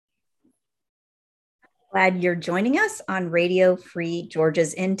Glad you're joining us on Radio Free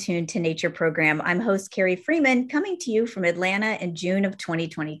Georgia's In Tune to Nature program. I'm host Carrie Freeman, coming to you from Atlanta in June of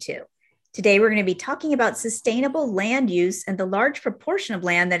 2022. Today, we're going to be talking about sustainable land use and the large proportion of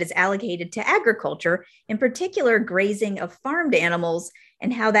land that is allocated to agriculture, in particular, grazing of farmed animals,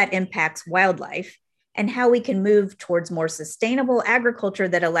 and how that impacts wildlife, and how we can move towards more sustainable agriculture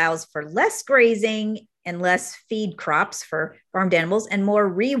that allows for less grazing and less feed crops for farmed animals and more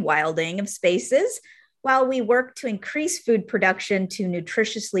rewilding of spaces, while we work to increase food production to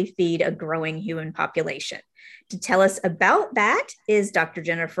nutritiously feed a growing human population. To tell us about that is Dr.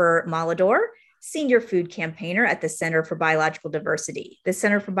 Jennifer Molidor, Senior Food Campaigner at the Center for Biological Diversity. The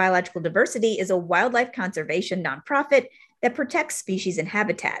Center for Biological Diversity is a wildlife conservation nonprofit that protects species and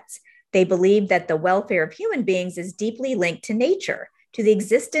habitats. They believe that the welfare of human beings is deeply linked to nature, to the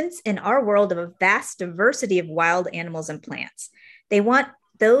existence in our world of a vast diversity of wild animals and plants. They want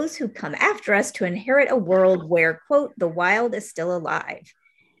those who come after us to inherit a world where, quote, the wild is still alive.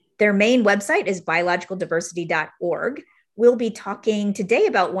 Their main website is biologicaldiversity.org. We'll be talking today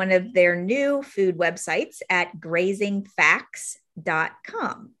about one of their new food websites at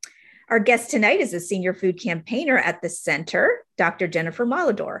grazingfacts.com. Our guest tonight is a senior food campaigner at the center, Dr. Jennifer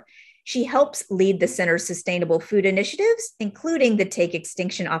Molidor. She helps lead the center's sustainable food initiatives, including the Take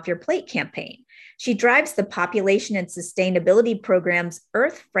Extinction Off Your Plate campaign. She drives the population and sustainability program's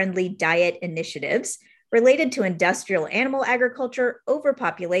earth-friendly diet initiatives related to industrial animal agriculture,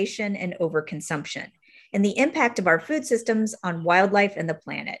 overpopulation, and overconsumption, and the impact of our food systems on wildlife and the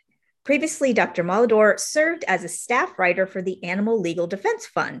planet. Previously, Dr. Molidor served as a staff writer for the Animal Legal Defense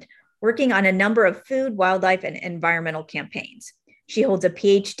Fund, working on a number of food, wildlife, and environmental campaigns. She holds a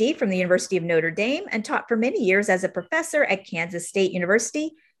PhD from the University of Notre Dame and taught for many years as a professor at Kansas State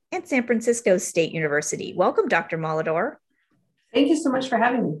University and San Francisco State University. Welcome, Dr. Molidor. Thank you so much for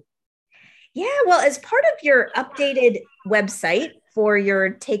having me. Yeah, well, as part of your updated website for your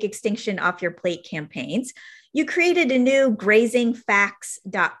Take Extinction Off Your Plate campaigns, you created a new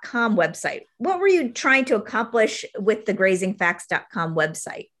grazingfacts.com website. What were you trying to accomplish with the grazingfacts.com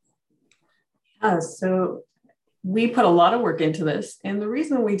website? So we put a lot of work into this. And the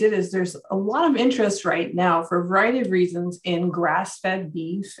reason we did is there's a lot of interest right now for a variety of reasons in grass-fed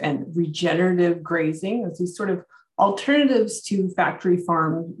beef and regenerative grazing as these sort of alternatives to factory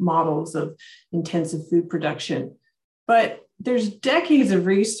farm models of intensive food production. But there's decades of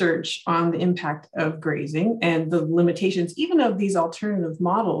research on the impact of grazing and the limitations even of these alternative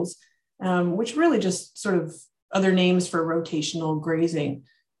models, which really just sort of other names for rotational grazing.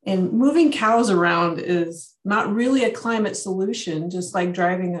 And moving cows around is not really a climate solution, just like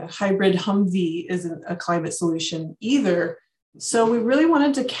driving a hybrid Humvee isn't a climate solution either. So we really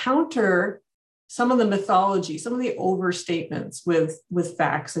wanted to counter some of the mythology, some of the overstatements with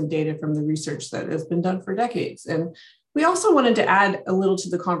facts and data from the research that has been done for decades. And we also wanted to add a little to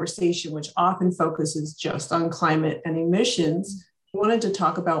the conversation, which often focuses just on climate and emissions. We wanted to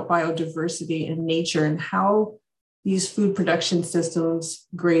talk about biodiversity and nature and how these food production systems,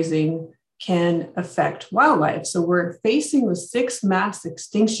 grazing, can affect wildlife. So we're facing the sixth mass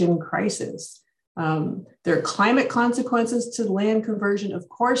extinction crisis. There are climate consequences to land conversion, of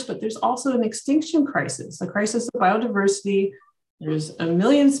course, but there's also an extinction crisis, a crisis of biodiversity. There's 1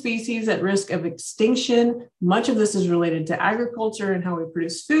 million species at risk of extinction. Much of this is related to agriculture and how we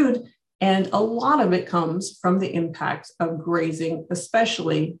produce food. And a lot of it comes from the impact of grazing,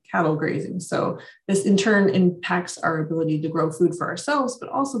 especially cattle grazing. So this in turn impacts our ability to grow food for ourselves, but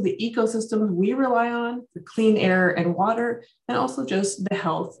also the ecosystems we rely on, the clean air and water, and also just the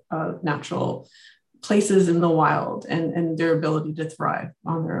health of natural places in the wild and their ability to thrive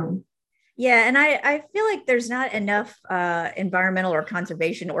on their own. Yeah, and I feel like there's not enough environmental or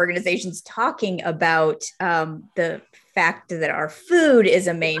conservation organizations talking about the fact that our food is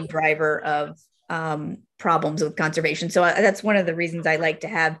a main driver of problems with conservation. So that's one of the reasons I like to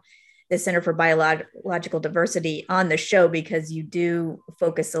have the Center for Biological Diversity on the show, because you do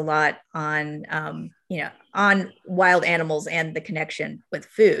focus a lot on, on wild animals and the connection with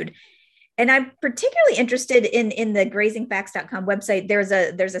food. And I'm particularly interested in the grazingfacts.com website. There's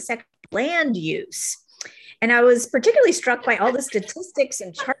a section land use. And I was particularly struck by all the statistics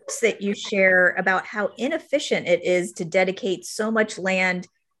and charts that you share about how inefficient it is to dedicate so much land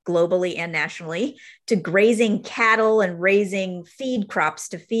globally and nationally to grazing cattle and raising feed crops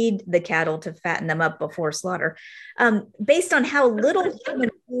to feed the cattle to fatten them up before slaughter, based on how little human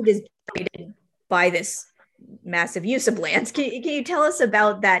food is generated by this massive use of lands. Can you tell us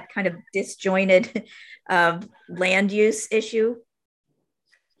about that kind of disjointed land use issue?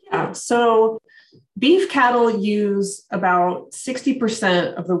 Yeah, so beef cattle use about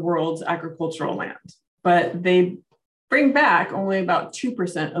 60% of the world's agricultural land. but they bring back only about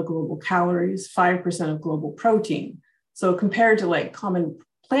 2% of global calories, 5% of global protein. So compared to like common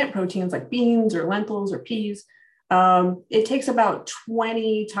plant proteins like beans or lentils or peas, it takes about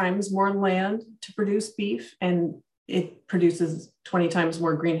 20 times more land to produce beef, and it produces 20 times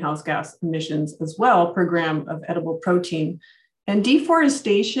more greenhouse gas emissions as well per gram of edible protein. And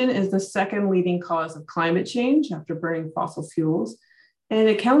deforestation is the second leading cause of climate change after burning fossil fuels. And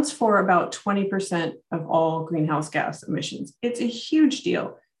it accounts for about 20% of all greenhouse gas emissions. It's a huge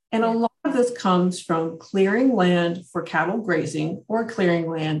deal. And a lot of this comes from clearing land for cattle grazing or clearing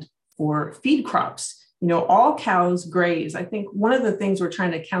land for feed crops. You know, all cows graze. I think one of the things we're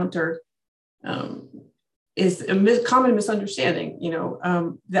trying to counter is a common misunderstanding. You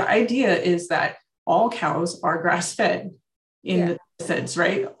know, the idea is that all cows are grass-fed in the sense,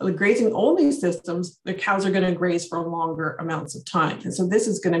 right? The grazing only systems, the cows are going to graze for longer amounts of time. And so this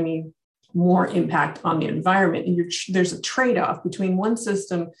is going to mean more impact on the environment. And there's a trade-off between one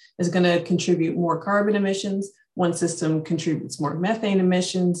system is going to contribute more carbon emissions, one system contributes more methane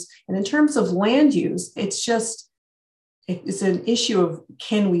emissions. And in terms of land use, it's an issue of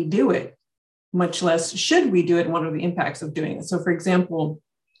can we do it, much less should we do it, and what are the impacts of doing it. So for example,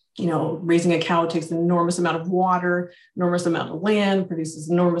 you know, raising a cow takes an enormous amount of water, enormous amount of land, produces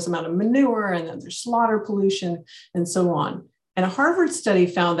enormous amount of manure, and then there's slaughter pollution and so on. And a Harvard study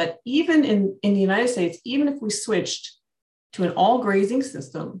found that even in the United States, even if we switched to an all grazing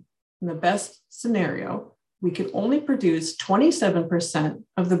system, in the best scenario, we could only produce 27%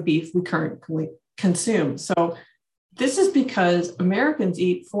 of the beef we currently consume. So this is because Americans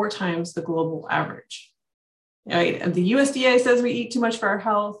eat 4 times the global average. Right? And the USDA says we eat too much for our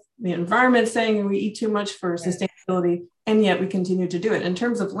health. The environment's saying we eat too much for sustainability, and yet we continue to do it. In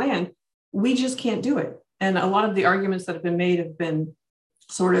terms of land, we just can't do it. And a lot of the arguments that have been made have been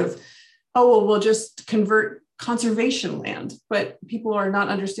sort of, oh, well, we'll just convert conservation land. But people are not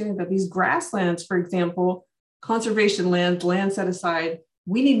understanding that these grasslands, for example, conservation land set aside,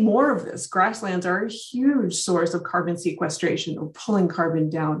 we need more of this. Grasslands are a huge source of carbon sequestration or pulling carbon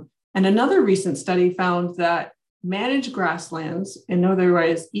down. And another recent study found that managed grasslands, and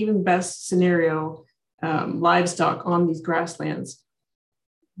otherwise even best scenario livestock on these grasslands,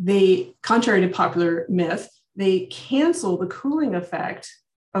 they, contrary to popular myth, they cancel the cooling effect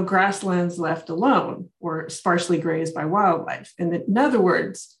of grasslands left alone or sparsely grazed by wildlife. And in other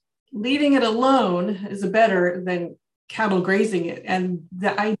words, leaving it alone is better than cattle grazing it. And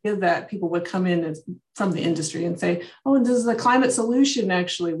the idea that people would come in from the industry and say, oh, this is a climate solution,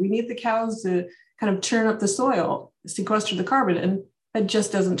 actually. We need the cows to kind of churn up the soil, sequester the carbon. And that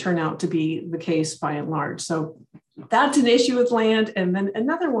just doesn't turn out to be the case by and large. So that's an issue with land. And then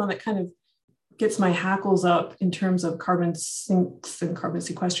another one that kind of gets my hackles up in terms of carbon sinks and carbon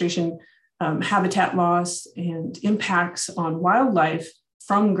sequestration, habitat loss and impacts on wildlife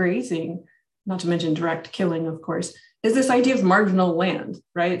from grazing, not to mention direct killing, of course, is this idea of marginal land,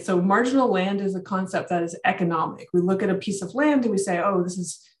 right? So marginal land is a concept that is economic. We look at a piece of land and we say, oh, this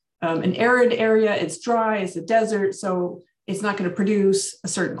is an arid area, it's dry, it's a desert, so it's not going to produce a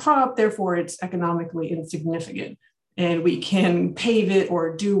certain crop, therefore it's economically insignificant. And we can pave it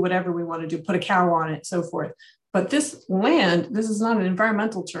or do whatever we want to do, put a cow on it, so forth. But this land, this is not an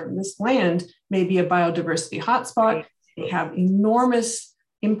environmental term. This land may be a biodiversity hotspot. They have enormous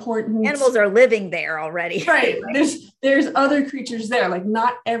importance. Animals are living there already. Right. There's other creatures there. Like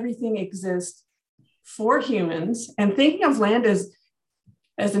not everything exists for humans. And thinking of land as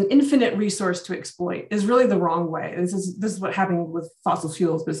an infinite resource to exploit is really the wrong way. This is what happened with fossil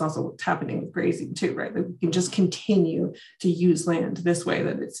fuels, but it's also what's happening with grazing too, right? That we can just continue to use land this way,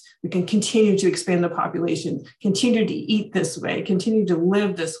 that we can continue to expand the population, continue to eat this way, continue to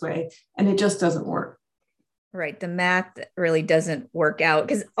live this way, and it just doesn't work. Right. The math really doesn't work out.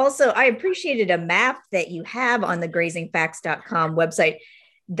 Because also I appreciated a map that you have on the grazingfacts.com website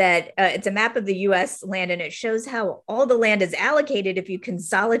that it's a map of the US land, and it shows how all the land is allocated if you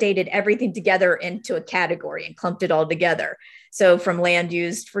consolidated everything together into a category and clumped it all together. So from land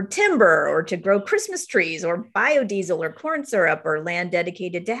used for timber or to grow Christmas trees or biodiesel or corn syrup, or land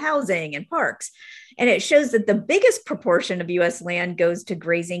dedicated to housing and parks. And it shows that the biggest proportion of US land goes to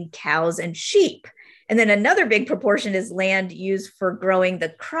grazing cows and sheep. And then another big proportion is land used for growing the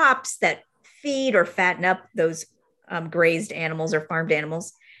crops that feed or fatten up those grazed animals or farmed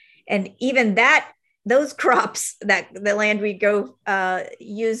animals. And even those crops, that the land we go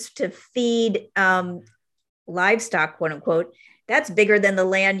use to feed livestock, quote unquote, that's bigger than the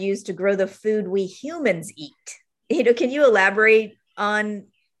land used to grow the food we humans eat. Can you elaborate on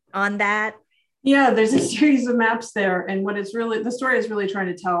that? Yeah, there's a series of maps there. And the story is really trying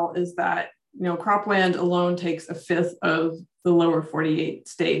to tell is that cropland alone takes a fifth of the lower 48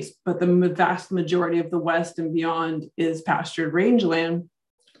 states, but the vast majority of the West and beyond is pastured rangeland.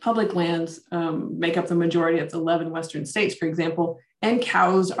 Public lands make up the majority of the 11 Western states, for example, and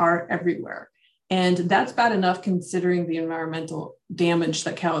cows are everywhere. And that's bad enough considering the environmental damage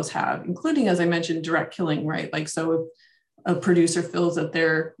that cows have, including, as I mentioned, direct killing, right? Like, so if a producer feels that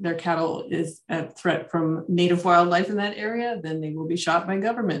their cattle is at threat from native wildlife in that area, then they will be shot by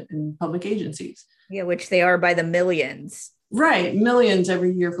government and public agencies. Yeah, which they are by the millions. Right, millions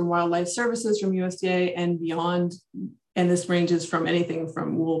every year from wildlife services, from USDA and beyond. And this ranges from anything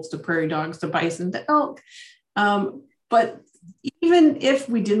from wolves to prairie dogs to bison to elk. But even if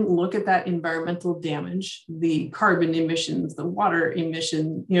we didn't look at that environmental damage, the carbon emissions, the water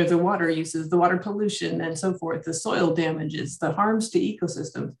emission, the water uses, the water pollution and so forth, the soil damages, the harms to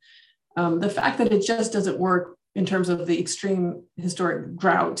ecosystems, the fact that it just doesn't work in terms of the extreme historic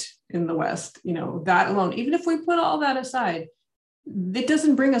drought in the West, that alone, even if we put all that aside, it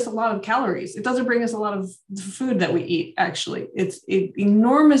doesn't bring us a lot of calories. It doesn't bring us a lot of the food that we eat, actually. It's an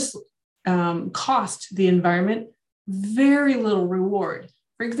enormous cost to the environment, very little reward.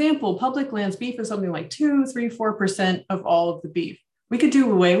 For example, public lands beef is something like 2, 3, 4% of all of the beef. We could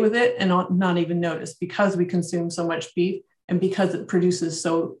do away with it and not even notice because we consume so much beef and because it produces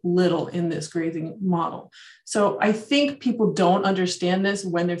so little in this grazing model. So I think people don't understand this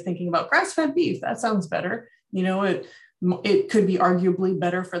when they're thinking about grass-fed beef. That sounds better. It could be arguably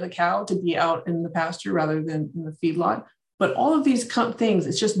better for the cow to be out in the pasture rather than in the feedlot. But all of these things,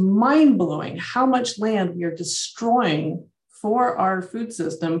 it's just mind-blowing how much land we are destroying for our food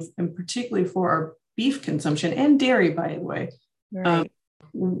system, and particularly for our beef consumption and dairy, by the way, right.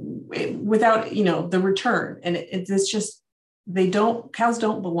 Without, the return. And it's just, cows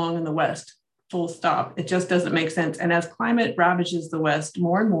don't belong in the West, full stop. It just doesn't make sense. And as climate ravages the West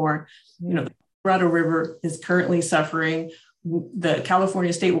more and more, the Colorado River is currently suffering. The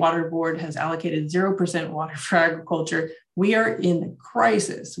California State Water Board has allocated 0% water for agriculture. We are in a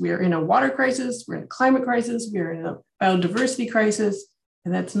crisis. We are in a water crisis. We're in a climate crisis. We are in a biodiversity crisis.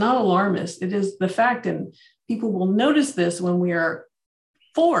 And that's not alarmist. It is the fact. And people will notice this when we are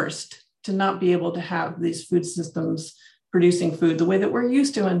forced to not be able to have these food systems producing food the way that we're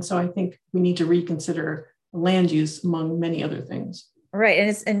used to. And so I think we need to reconsider land use among many other things.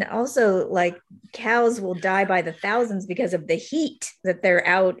 Right. And also like cows will die by the thousands because of the heat that they're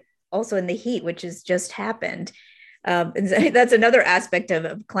out also in the heat, which has just happened. And that's another aspect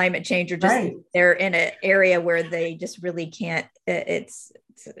of climate change, or just right. They're in an area where they just really can't, they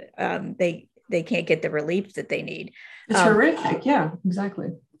can't get the relief that they need. It's horrific. Yeah, exactly.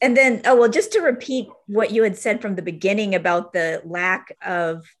 And then, just to repeat what you had said from the beginning about the lack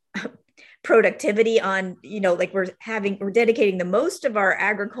of productivity on, we're dedicating the most of our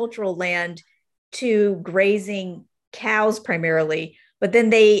agricultural land to grazing cows primarily, but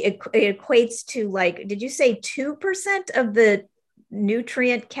then it equates to did you say 2% of the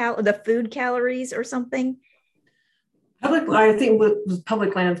the food calories or something? I think with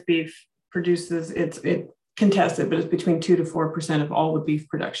public lands beef produces, it contested, but it's between 2 to 4% of all the beef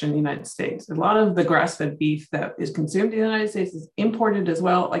production in the United States. A lot of the grass-fed beef that is consumed in the United States is imported as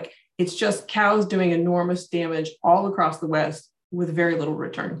well. It's just cows doing enormous damage all across the West with very little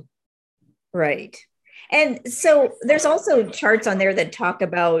return. Right. And so there's also charts on there that talk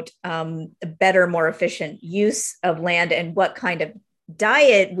about better, more efficient use of land and what kind of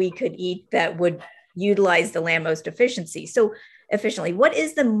diet we could eat that would utilize the land most efficiently. What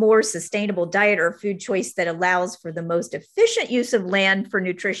is the more sustainable diet or food choice that allows for the most efficient use of land for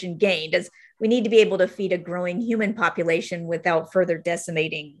nutrition gain? Does we need to be able to feed a growing human population without further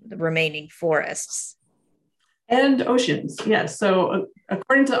decimating the remaining forests? And oceans, yes. So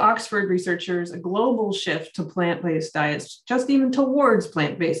according to Oxford researchers, a global shift to plant-based diets, just even towards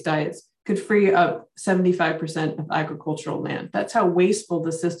plant-based diets, could free up 75% of agricultural land. That's how wasteful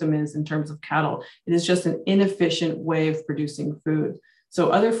the system is in terms of cattle. It is just an inefficient way of producing food. So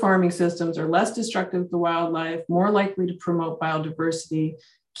other farming systems are less destructive to wildlife, more likely to promote biodiversity,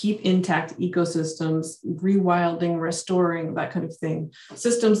 keep intact ecosystems, rewilding, restoring, that kind of thing.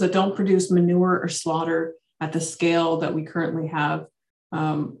 Systems that don't produce manure or slaughter at the scale that we currently have,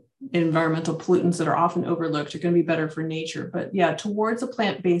 environmental pollutants that are often overlooked, are going to be better for nature. But yeah, towards a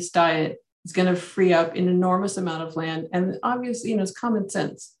plant-based diet is going to free up an enormous amount of land. And obviously, it's common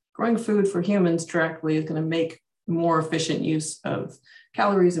sense. Growing food for humans directly is going to make more efficient use of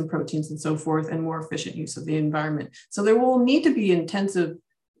calories and proteins and so forth, and more efficient use of the environment. So there will need to be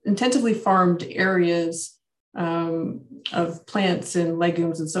intensively farmed areas of plants and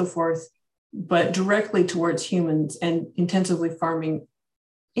legumes and so forth, but directly towards humans, and intensively farming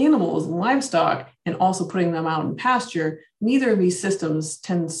animals and livestock and also putting them out in pasture, neither of these systems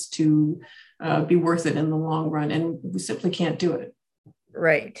tends to be worth it in the long run. And we simply can't do it.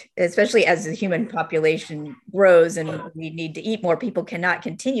 Right. Especially as the human population grows and we need to eat more, people cannot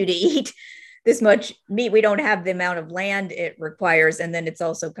continue to eat this much meat. We don't have the amount of land it requires. And then it's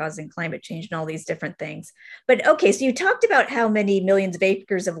also causing climate change and all these different things. But okay, so you talked about how many millions of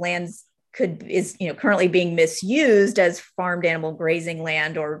acres of lands is currently being misused as farmed animal grazing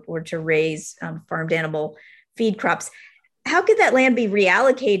land or to raise farmed animal feed crops. How could that land be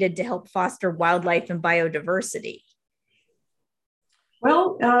reallocated to help foster wildlife and biodiversity?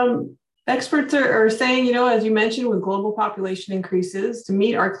 Well, experts are saying, as you mentioned, with global population increases, to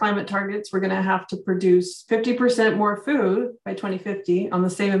meet our climate targets, we're going to have to produce 50% more food by 2050 on the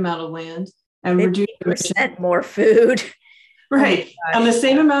same amount of land and reduce 50% more food. Right, on the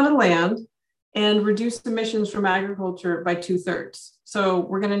same amount of land, and reduce emissions from agriculture by 2/3. So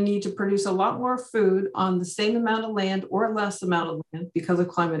we're going to need to produce a lot more food on the same amount of land or less amount of land because of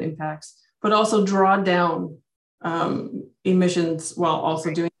climate impacts, but also draw down emissions while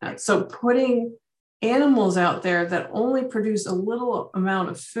also doing that. So putting animals out there that only produce a little amount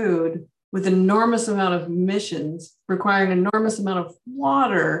of food with enormous amount of emissions, requiring enormous amount of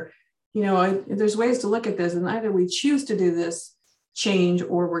water, there's ways to look at this, and either we choose to do this change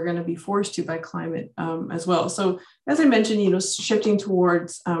or we're going to be forced to by climate as well. So as I mentioned, shifting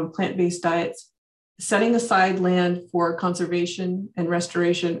towards plant-based diets, setting aside land for conservation and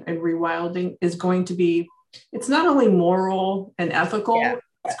restoration and rewilding is going to be, it's not only moral and ethical,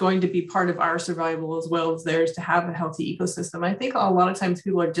 it's going to be part of our survival as well as theirs to have a healthy ecosystem. I think a lot of times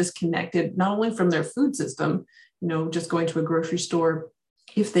people are disconnected, not only from their food system, just going to a grocery store,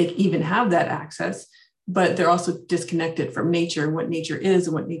 if they even have that access, but they're also disconnected from nature and what nature is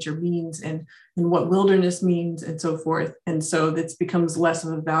and what nature means and what wilderness means and so forth. And so this becomes less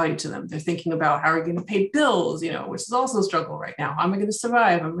of a value to them. They're thinking about how are we going to pay bills, which is also a struggle right now. How am I going to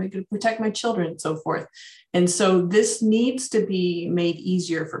survive? How am I going to protect my children and so forth? And so this needs to be made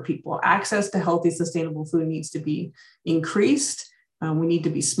easier for people. Access to healthy, sustainable food needs to be increased. We need to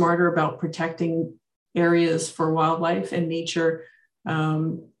be smarter about protecting areas for wildlife and nature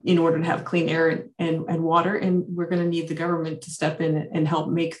in order to have clean air and water. And we're going to need the government to step in and help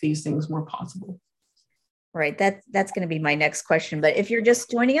make these things more possible. Right. That's going to be my next question. But if you're just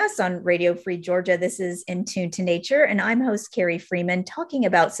joining us on Radio Free Georgia, this is In Tune to Nature, and I'm host Carrie Freeman talking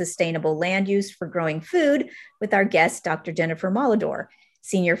about sustainable land use for growing food with our guest, Dr. Jennifer Molidor,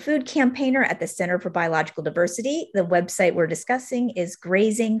 Senior Food Campaigner at the Center for Biological Diversity. The website we're discussing is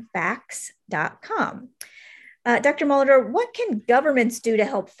grazingfacts.com. Dr. Molidor, what can governments do to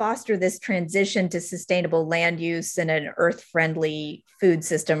help foster this transition to sustainable land use and an earth-friendly food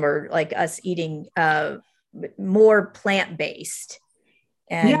system, or like us eating more plant-based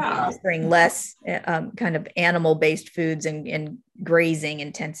and fostering less kind of animal-based foods and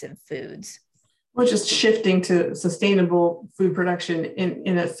grazing-intensive foods? Well, just shifting to sustainable food production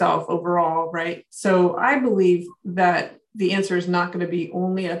in itself overall, right? So I believe that the answer is not going to be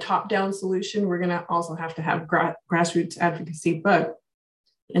only a top-down solution. We're going to also have to have grassroots advocacy. But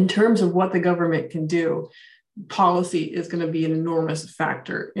in terms of what the government can do, policy is going to be an enormous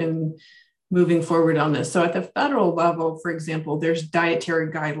factor in moving forward on this. So at the federal level, for example, there's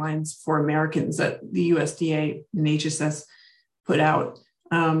dietary guidelines for Americans that the USDA and HSS put out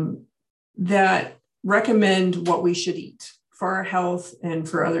that recommend what we should eat for our health and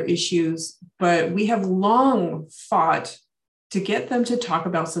for other issues. But we have long fought to get them to talk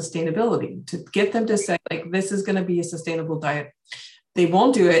about sustainability, to get them to say, like, this is going to be a sustainable diet. They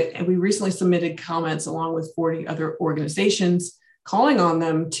won't do it. And we recently submitted comments along with 40 other organizations calling on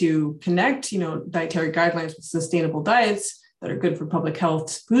them to connect, dietary guidelines with sustainable diets that are good for public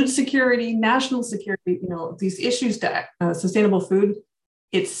health, food security, national security, these issues to sustainable food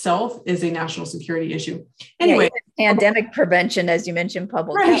itself is a national security issue. Anyway, pandemic prevention, as you mentioned,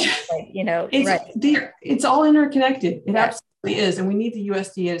 public health, it's all interconnected. It absolutely is. And we need the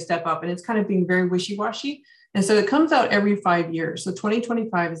USDA to step up, and it's kind of being very wishy-washy. And so it comes out every 5 years. So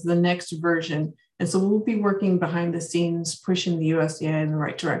 2025 is the next version. And so we'll be working behind the scenes, pushing the USDA in the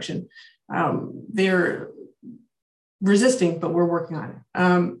right direction. They're resisting, but we're working on it.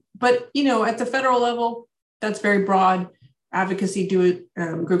 But at the federal level, that's very broad. Advocacy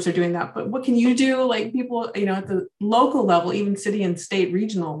groups are doing that. But what can you do? Like people, at the local level, even city and state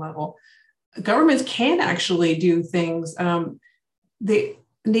regional level, governments can actually do things.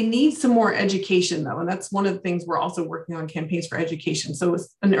 They need some more education, though. And that's one of the things we're also working on, campaigns for education. So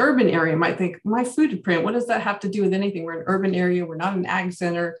an urban area might think, my footprint, what does that have to do with anything? We're an urban area. We're not an ag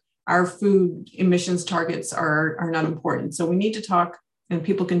center. Our food emissions targets are not important. So we need to talk and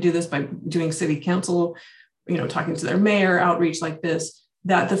people can do this by doing city council, talking to their mayor, outreach like this,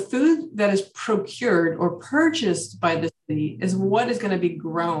 that the food that is procured or purchased by the city is what is going to be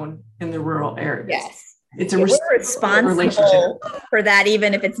grown in the rural areas. Yes. It's a we're responsible for that,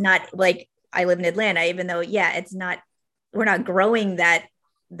 even if it's not like I live in Atlanta, even though, it's not, we're not growing that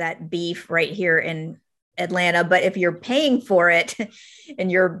beef right here in Atlanta, but if you're paying for it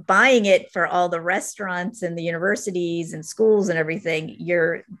and you're buying it for all the restaurants and the universities and schools and everything,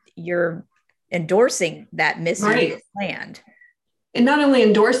 you're endorsing that misuse of land. And not only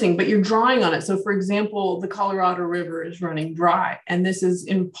endorsing, but you're drawing on it. So for example, the Colorado River is running dry. And this is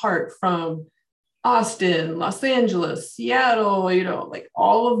in part from Austin, Los Angeles, Seattle, like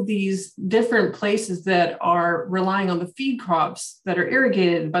all of these different places that are relying on the feed crops that are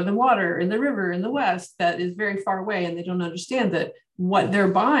irrigated by the water in the river in the West that is very far away. And they don't understand that what they're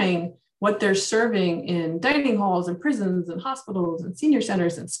buying, what they're serving in dining halls and prisons and hospitals and senior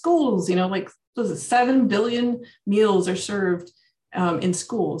centers and schools, like those 7 billion meals are served in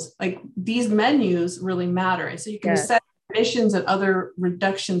schools. Like these menus really matter. And so you can set emissions and other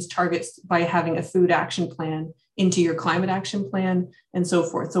reductions targets by having a food action plan into your climate action plan and so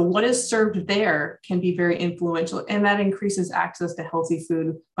forth. So what is served there can be very influential, and that increases access to healthy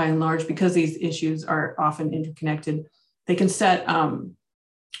food by and large because these issues are often interconnected. They can set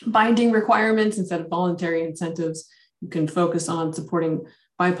binding requirements instead of voluntary incentives. You can focus on supporting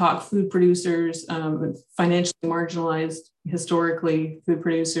BIPOC food producers, financially marginalized, historically food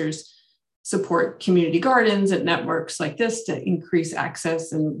producers, support community gardens and networks like this to increase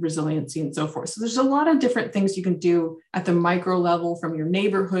access and resiliency and so forth. So there's a lot of different things you can do at the micro level from your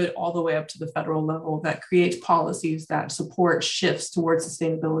neighborhood all the way up to the federal level that creates policies that support shifts towards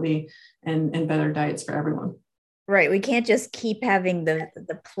sustainability and better diets for everyone. Right. We can't just keep having the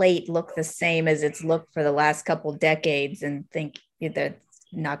plate look the same as it's looked for the last couple decades and think that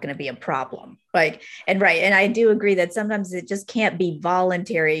not going to be a problem. And I do agree that sometimes it just can't be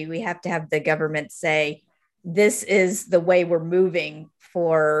voluntary. We have to have the government say, this is the way we're moving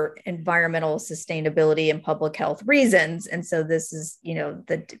for environmental sustainability and public health reasons. And so this is,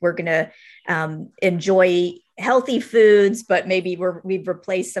 that we're going to enjoy healthy foods, but maybe we've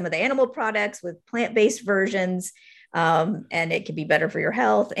replaced some of the animal products with plant-based versions, and it can be better for your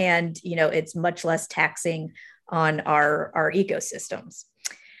health. And, it's much less taxing on our ecosystems.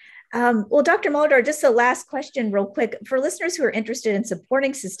 Well, Dr. Molitor, just a last question real quick. For listeners who are interested in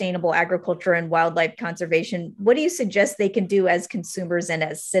supporting sustainable agriculture and wildlife conservation, what do you suggest they can do as consumers and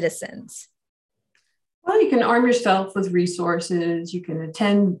as citizens? Well, you can arm yourself with resources. You can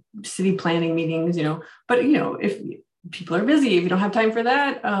attend city planning meetings, but, if people are busy, if you don't have time for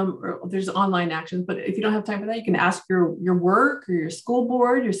that, or there's online actions, but if you don't have time for that, you can ask your work or your school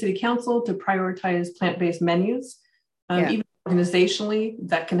board, your city council to prioritize plant-based menus. Even organizationally,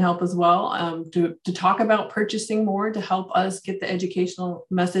 that can help as well, to talk about purchasing more, to help us get the educational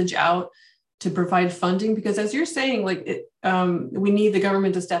message out, to provide funding, because as you're saying, we need the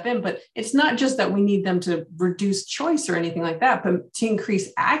government to step in, but it's not just that we need them to reduce choice or anything like that, but to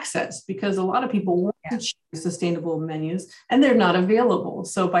increase access, because a lot of people want to choose sustainable menus and they're not available.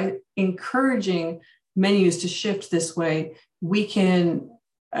 So by encouraging menus to shift this way, we can,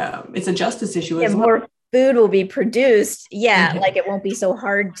 it's a justice issue as well. More food will be produced. Like it won't be so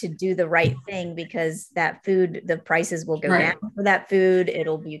hard to do the right thing because that food, the prices will go down for that food.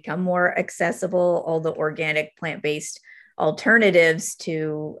 It'll become more accessible, all the organic plant-based alternatives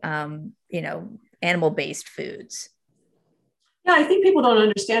to, animal-based foods. Yeah, I think people don't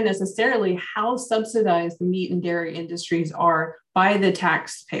understand necessarily how subsidized the meat and dairy industries are by the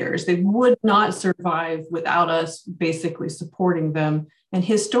taxpayers. They would not survive without us basically supporting them. And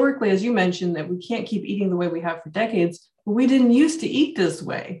historically, as you mentioned, that we can't keep eating the way we have for decades, but we didn't used to eat this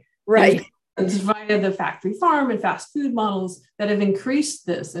way. Right. It's via the factory farm and fast food models that have increased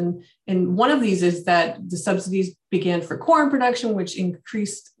this. And one of these is that the subsidies began for corn production, which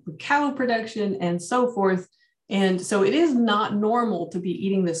increased cattle production and so forth. And so it is not normal to be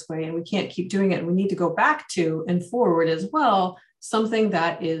eating this way, and we can't keep doing it. We need to go back to and forward as well, something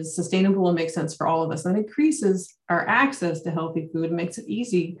that is sustainable and makes sense for all of us and increases our access to healthy food and makes it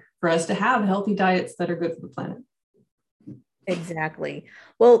easy for us to have healthy diets that are good for the planet. Exactly.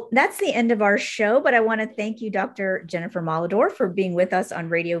 Well, that's the end of our show, but I want to thank you, Dr. Jennifer Molitor, for being with us on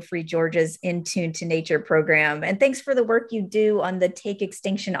Radio Free Georgia's In Tune to Nature program. And thanks for the work you do on the Take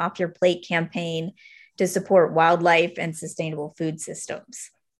Extinction Off Your Plate campaign to support wildlife and sustainable food systems.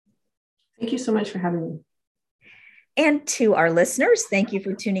 Thank you so much for having me. And to our listeners, thank you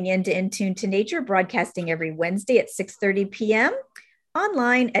for tuning in to In Tune to Nature, broadcasting every Wednesday at 6:30 p.m.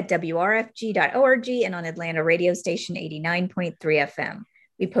 online at wrfg.org and on Atlanta radio station 89.3 FM.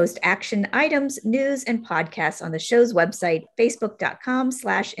 We post action items, news, and podcasts on the show's website,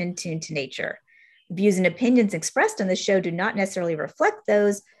 facebook.com/intune to nature. Views and opinions expressed on the show do not necessarily reflect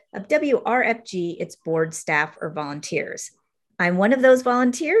those of WRFG, its board, staff, or volunteers. I'm one of those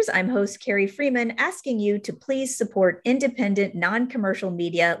volunteers. I'm host Carrie Freeman, asking you to please support independent, non-commercial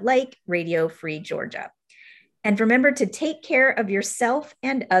media like Radio Free Georgia. And remember to take care of yourself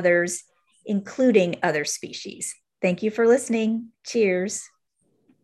and others, including other species. Thank you for listening. Cheers.